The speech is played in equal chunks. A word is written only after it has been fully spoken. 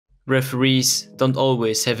Referees don't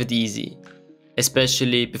always have it easy.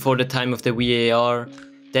 Especially before the time of the VAR,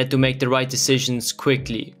 they had to make the right decisions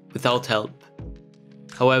quickly, without help.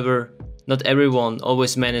 However, not everyone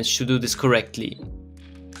always managed to do this correctly.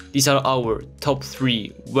 These are our top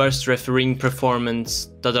 3 worst refereeing performances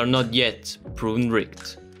that are not yet proven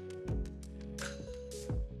rigged.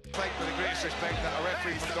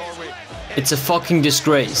 It's a fucking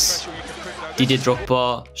disgrace, Didier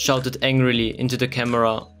Drogba shouted angrily into the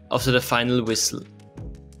camera after the final whistle.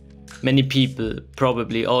 Many people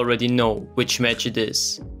probably already know which match it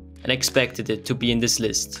is and expected it to be in this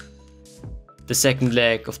list. The second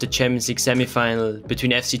leg of the Champions League semi-final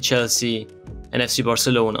between FC Chelsea and FC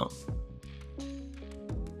Barcelona.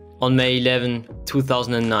 On May 11,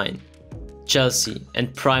 2009, Chelsea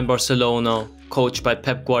and prime Barcelona, coached by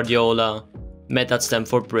Pep Guardiola, met at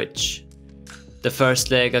Stamford Bridge. The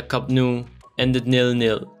first leg at Camp Nou ended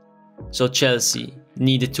 0-0, so Chelsea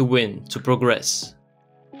needed to win to progress.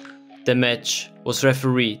 The match was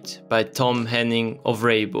refereed by Tom Henning of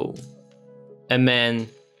Rabo, a man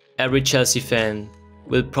every Chelsea fan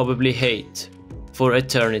will probably hate for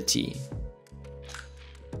eternity.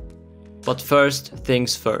 But first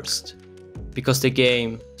things first, because the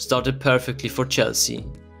game started perfectly for Chelsea.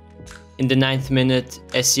 In the 9th minute,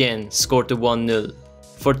 Essien scored the 1-0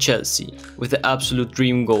 for Chelsea with the absolute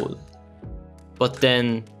dream goal. But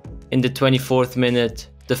then, in the 24th minute,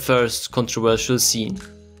 the first controversial scene.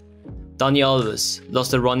 Dani Alves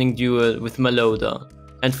lost a running duel with Maloda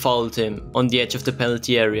and fouled him on the edge of the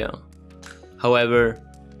penalty area. However,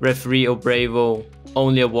 referee O'Bravo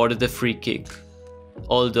only awarded a free kick,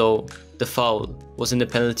 although the foul was in the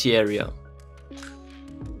penalty area.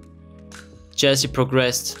 Chelsea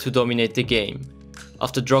progressed to dominate the game.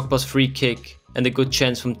 After Drogba's free kick and a good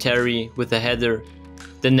chance from Terry with a header,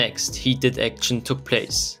 the next heated action took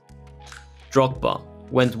place. Drogba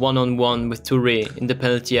went one-on-one with Touré in the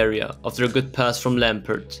penalty area after a good pass from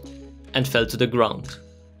Lampard and fell to the ground.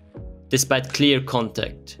 Despite clear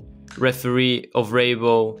contact, referee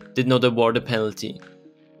O'Bravo did not award a penalty.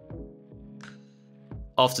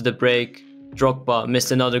 After the break, Drogba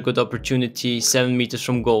missed another good opportunity 7 meters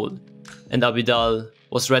from goal, and Abidal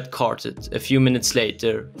was red-carded a few minutes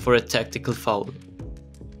later for a tactical foul.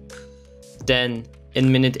 Then,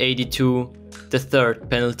 in minute 82, the third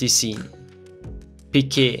penalty scene.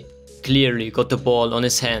 Piqué clearly got the ball on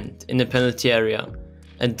his hand in the penalty area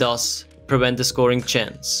and thus prevent the scoring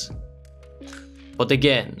chance. But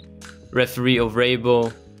again, referee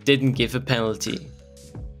O'Bravo didn't give a penalty.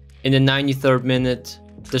 In the 93rd minute,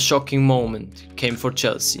 the shocking moment came for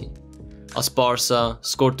Chelsea, as Barca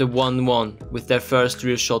scored the 1-1 with their first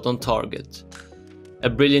real shot on target. A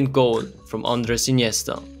brilliant goal from Andres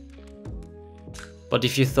Iniesta. But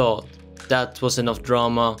if you thought that was enough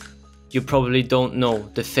drama, you probably don't know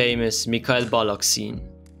the famous Mikhail Ballack scene.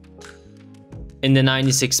 In the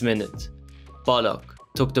 96th minute, Ballack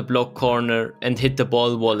took the block corner and hit the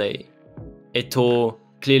ball volley. Eto'o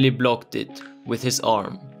clearly blocked it with his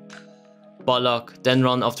arm. Ballack then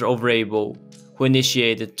ran after O'Bravo, who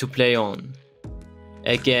initiated to play on.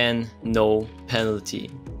 Again, no penalty.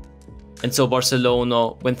 And so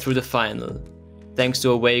Barcelona went through the final, thanks to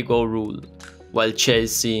away goal rule, while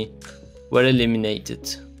Chelsea were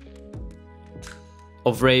eliminated.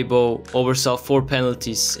 O'Bravo oversaw 4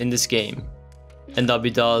 penalties in this game, and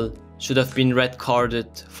Abidal should have been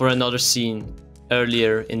red-carded for another scene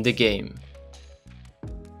earlier in the game.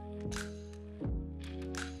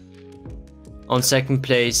 On second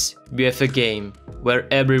place, we have a game where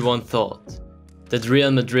everyone thought that Real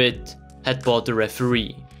Madrid had bought the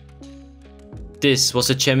referee. This was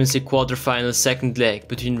a Champions League quarter-final second leg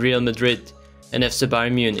between Real Madrid and FC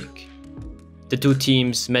Bayern Munich. The two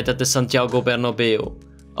teams met at the Santiago Bernabeu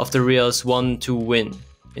after Real's 1-2 win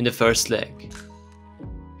in the first leg.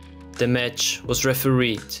 The match was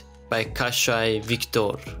refereed by Kashai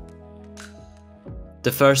Victor.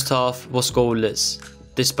 The first half was goalless,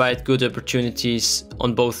 despite good opportunities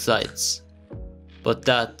on both sides. But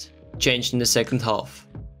that changed in the second half.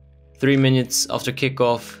 3 minutes after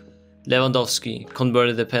kickoff, Lewandowski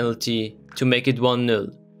converted a penalty to make it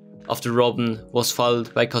 1-0 after Robben was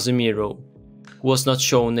fouled by Casemiro, who was not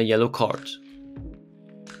shown a yellow card.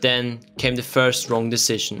 Then came the first wrong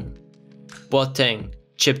decision. Boateng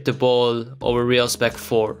chipped the ball over Real's back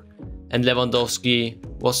 4 and Lewandowski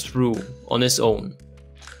was through on his own.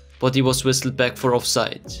 But he was whistled back for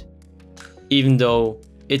offside, even though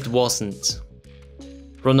it wasn't.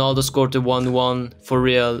 Ronaldo scored the 1-1 for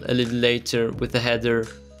Real a little later with a header,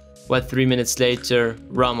 while 3 minutes later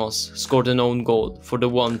Ramos scored an own goal for the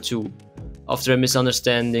 1-2 after a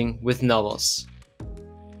misunderstanding with Navas.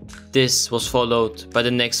 This was followed by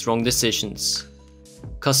the next wrong decisions.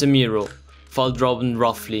 Casemiro fouled Robben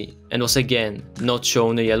roughly and was again not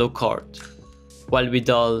shown a yellow card, while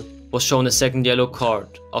Vidal was shown a second yellow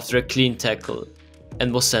card after a clean tackle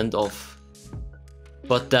and was sent off.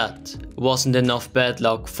 But that wasn't enough bad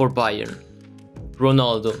luck for Bayern.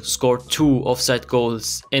 Ronaldo scored 2 offside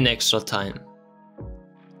goals in extra time.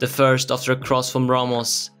 The first after a cross from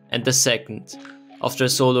Ramos and the second after a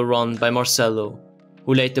solo run by Marcelo,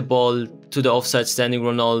 who laid the ball to the offside standing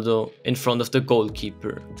Ronaldo in front of the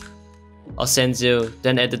goalkeeper. Asensio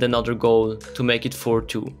then added another goal to make it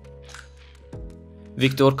 4-2.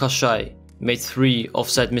 Victor Kassai made 3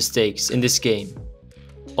 offside mistakes in this game,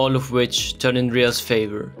 all of which turned in Real's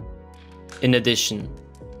favor. In addition,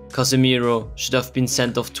 Casemiro should have been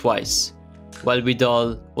sent off twice, while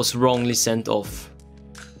Vidal was wrongly sent off.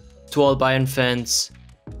 To all Bayern fans,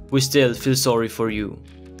 we still feel sorry for you.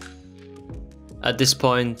 At this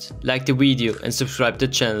point, like the video and subscribe to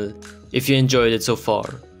the channel if you enjoyed it so far.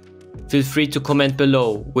 Feel free to comment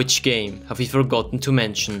below which game have we forgotten to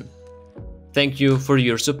mention. Thank you for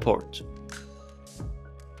your support.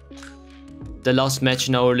 The last match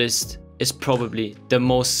in our list is probably the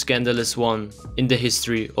most scandalous one in the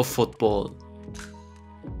history of football.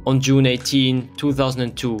 On June 18,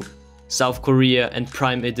 2002, South Korea and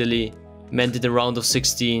Prime Italy met in the round of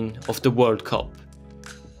 16 of the World Cup.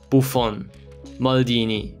 Buffon,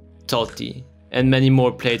 Maldini, Totti and many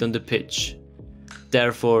more played on the pitch.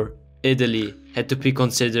 Therefore, Italy had to be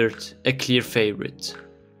considered a clear favourite.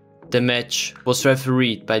 The match was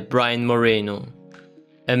refereed by Brian Moreno,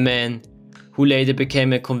 a man who later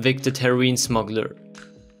became a convicted heroin smuggler,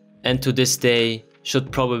 and to this day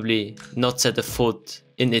should probably not set a foot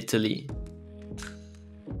in Italy.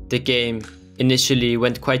 The game initially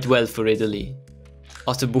went quite well for Italy.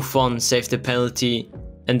 After Buffon saved the penalty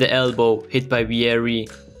and the elbow hit by Vieri,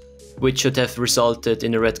 which should have resulted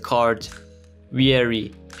in a red card,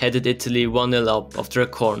 Vieri headed Italy 1-0 up after a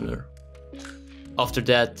corner. After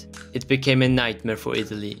that, it became a nightmare for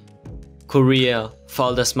Italy. Korea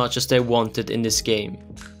fouled as much as they wanted in this game.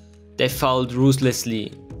 They fouled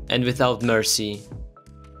ruthlessly and without mercy.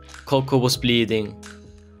 Coco was bleeding.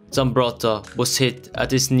 Zambrotta was hit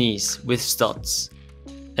at his knees with studs.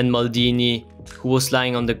 And Maldini, who was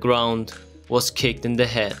lying on the ground, was kicked in the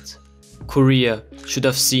head. Korea should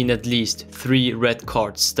have seen at least 3 red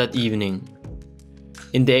cards that evening.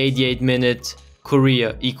 In the 88th minute,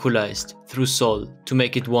 Korea equalized through Sol to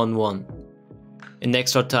make it 1-1. In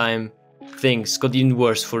extra time, things got even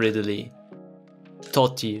worse for Italy.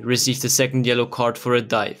 Totti received a second yellow card for a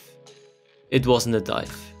dive. It wasn't a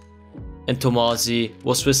dive. And Tomasi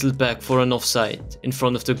was whistled back for an offside in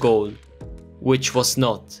front of the goal, which was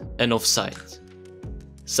not an offside.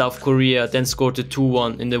 South Korea then scored a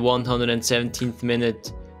 2-1 in the 117th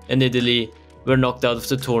minute and Italy were knocked out of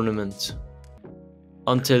the tournament.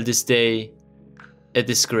 Until this day, a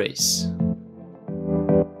disgrace.